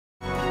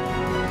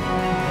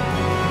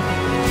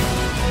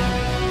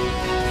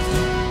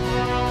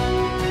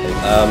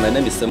My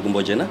name is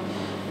Gumbojena,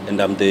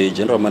 and I'm the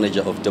General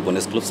Manager of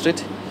Debonnairs Clove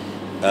Street.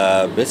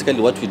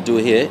 Basically, what we do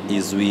here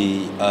is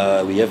we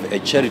have a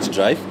charity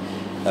drive.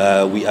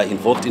 We are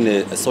involved in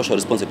a social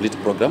responsibility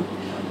program,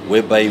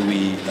 whereby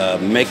we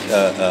make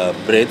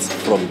breads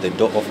from the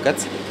dough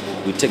offcuts.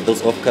 We take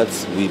those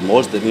offcuts, we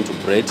mold them into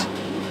bread.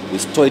 We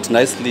store it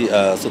nicely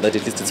so that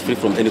at least it's free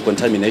from any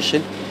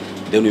contamination.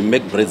 Then we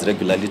make breads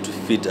regularly to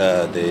feed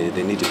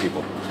the needy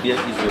people. Here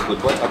is we've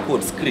got what are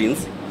called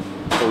screens.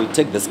 So we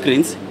take the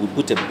screens, we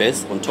put a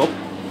base on top,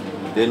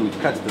 then we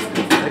cut the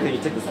screen. Can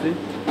you take the screen?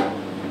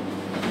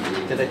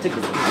 Can I take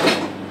the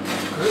screen?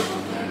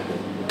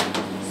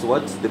 So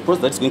what the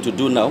process that's going to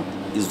do now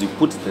is we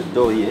put the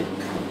dough here,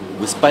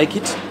 we spike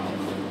it.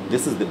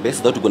 This is the base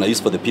that we're going to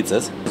use for the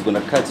pizzas. It's going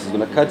to cut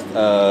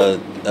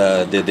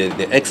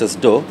the excess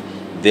dough.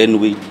 Then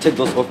we take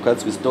those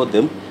offcuts, we store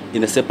them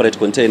in a separate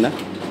container,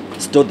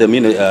 store them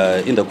in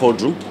the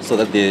cold room so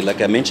that they,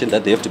 like I mentioned,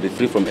 that they have to be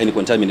free from any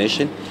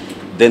contamination.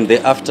 Then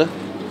thereafter,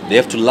 they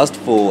have to last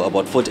for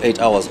about 48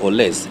 hours or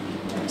less.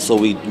 So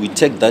we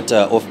take that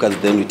offcuts,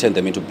 then we turn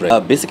them into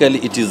bread. Basically,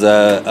 it is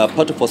a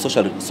part of our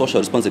social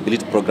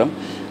responsibility program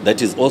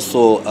that is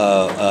also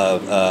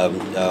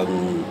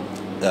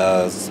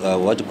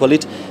what do you call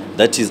it?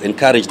 That is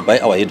encouraged by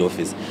our head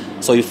office.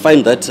 So you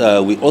find that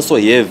we also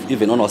have,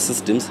 even on our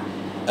systems,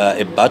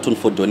 a button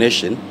for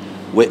donation,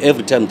 where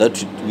every time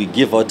that we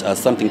give out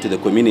something to the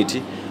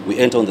community, we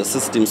enter on the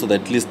system so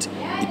that at least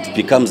it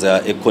becomes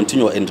a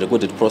continual and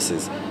recorded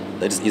process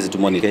that is easy to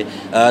monitor.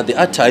 There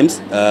are times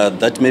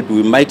that maybe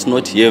we might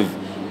not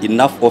have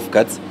enough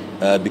offcuts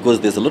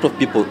because there's a lot of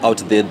people out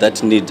there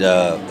that need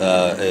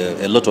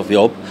a lot of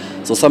help.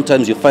 So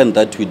sometimes you find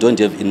that we don't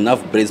have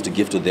enough breads to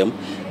give to them.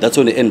 That's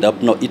when we end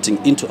up now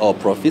eating into our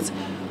profits.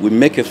 We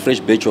make a fresh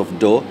batch of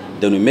dough,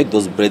 then we make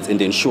those breads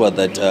and ensure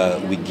that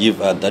we give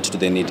that to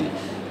the needy.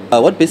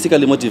 What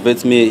basically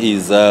motivates me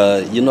is,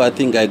 I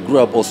think I grew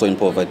up also in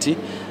poverty.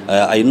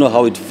 I know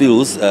how it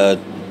feels to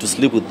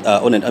sleep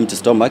on an empty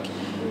stomach.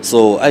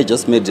 So I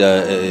just made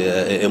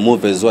a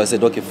move as well. I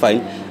said, okay,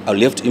 fine, I'll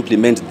have to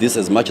implement this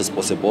as much as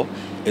possible,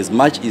 as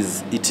much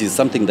as it is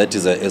something that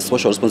is a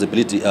social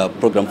responsibility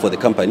program for the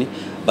company.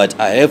 But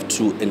I have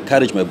to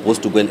encourage my boss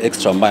to go an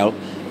extra mile,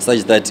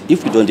 such that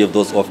if we don't have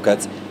those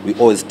offcuts, we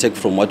always take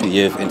from what we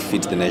have and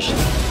feed the nation.